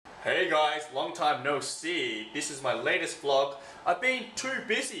Hey guys, long time no see. This is my latest vlog. I've been too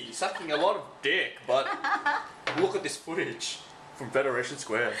busy sucking a lot of dick, but look at this footage from Federation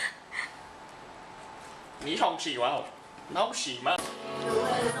Square. 你好喜欢哦，好喜欢。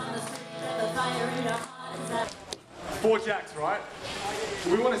Four jacks, right?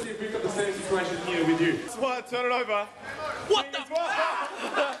 We want to see if we've got the same situation here with you. That's why I turn it over. What the fuck?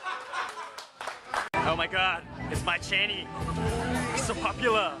 Oh my god, it's my Channy. He's so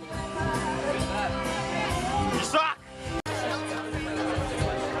popular. You suck!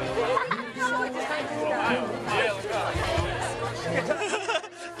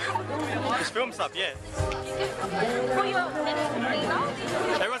 This film's up, yeah.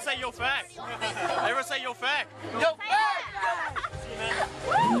 Everyone say yo fag. Everyone say yo fag. Yo fag!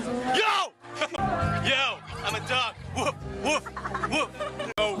 Yo! Yo! I'm a dog. Woof, woof, woof.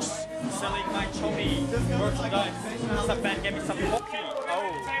 Ghost. Selling my choppy merchandise. Some man gave me some hockey.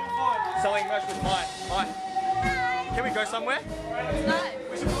 Oh. Selling merch with mine. Hi. Can we go somewhere? No.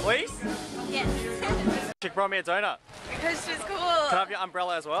 Please? Yes. Chick brought me a donut. Because she's cool. Can I have your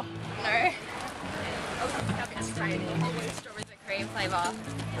umbrella as well? No. I'll be Australian. Strawberries and cream flavour.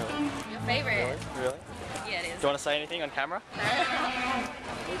 Really? Your favourite? Really? Yeah, it is. Do you want to say anything on camera? No.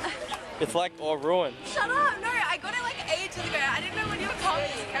 It's like all ruined. Shut up! No, I got it like ages ago. I didn't know when you were coming.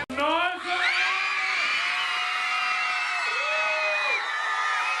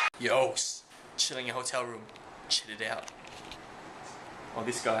 Yo, chilling in a hotel room. Chill it out. Oh,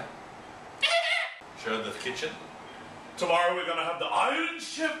 this guy. Show the kitchen. Tomorrow we're gonna have the Iron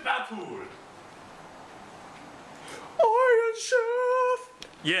Chef battle. Iron Chef!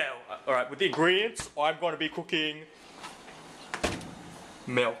 Yeah, alright, with the ingredients, I'm going to be cooking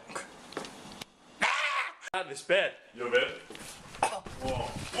milk. Out of this bed. Your bed? Whoa.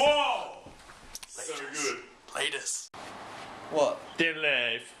 Whoa! So good. Latest. What? The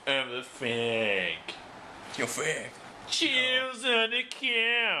life of the fag. Your fag. Chills on the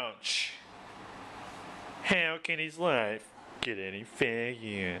couch. How can his life get any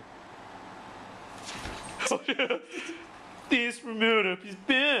faggier? This remote up his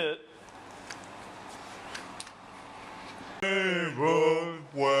bed. Everyone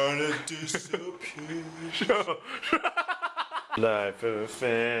wanna disappear. Life of a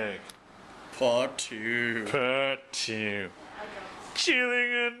fag. Part 2. Part 2.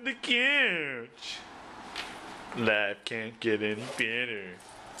 Chilling on the couch. Life can't get any better.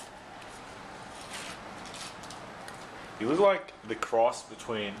 You look like the cross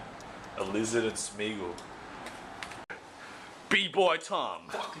between a lizard and Smeagol. B-boy Tom.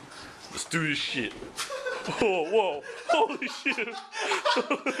 Let's do this shit. Whoa, whoa, holy shit.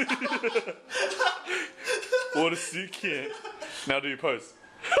 What a sick kid. Now do your pose.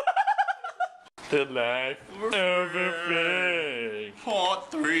 The life of a fag.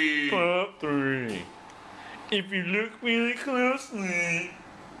 Part 3. Part 3. If you look really closely.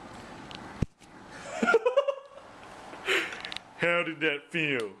 How did that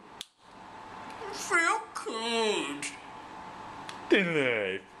feel? Feel good. The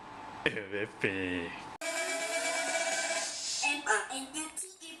life of a fag.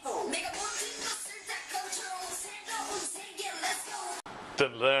 The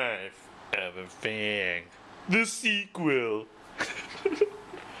life of a fag. The sequel.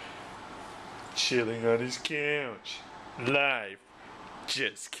 Chilling on his couch. Life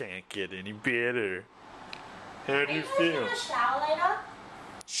just can't get any better. How do you feel? Shower later?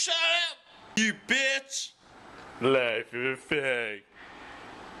 Shut up, you bitch! Life of a fag.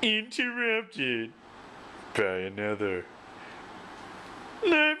 Interrupted by another.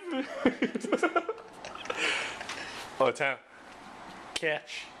 Life of Oh, time.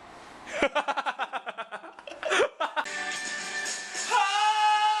 Catch.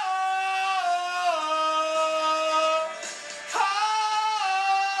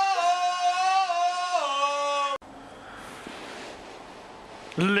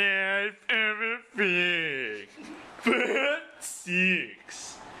 Life of a fag. Part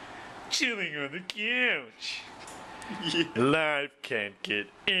 6. Chilling on the couch. Yeah. Life can't get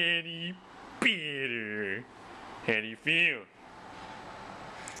any better. How do you feel?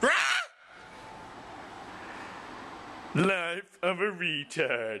 Life of a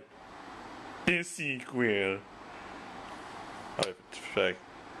retard. The sequel. Oh, fag.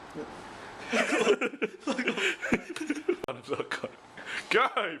 Go,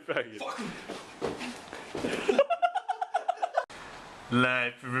 faggot.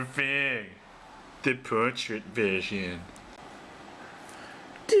 Life of a fag. The portrait version.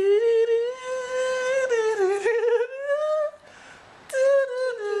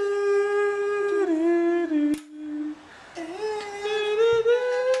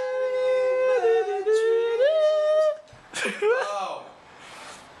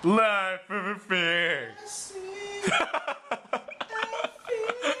 Life of a fix.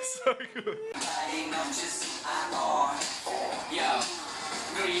 So good.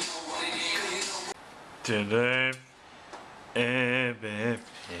 Today, the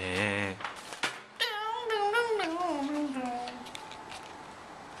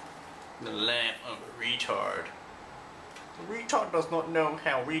laugh of a retard. The retard does not know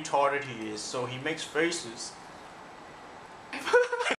how retarded he is, so he makes faces.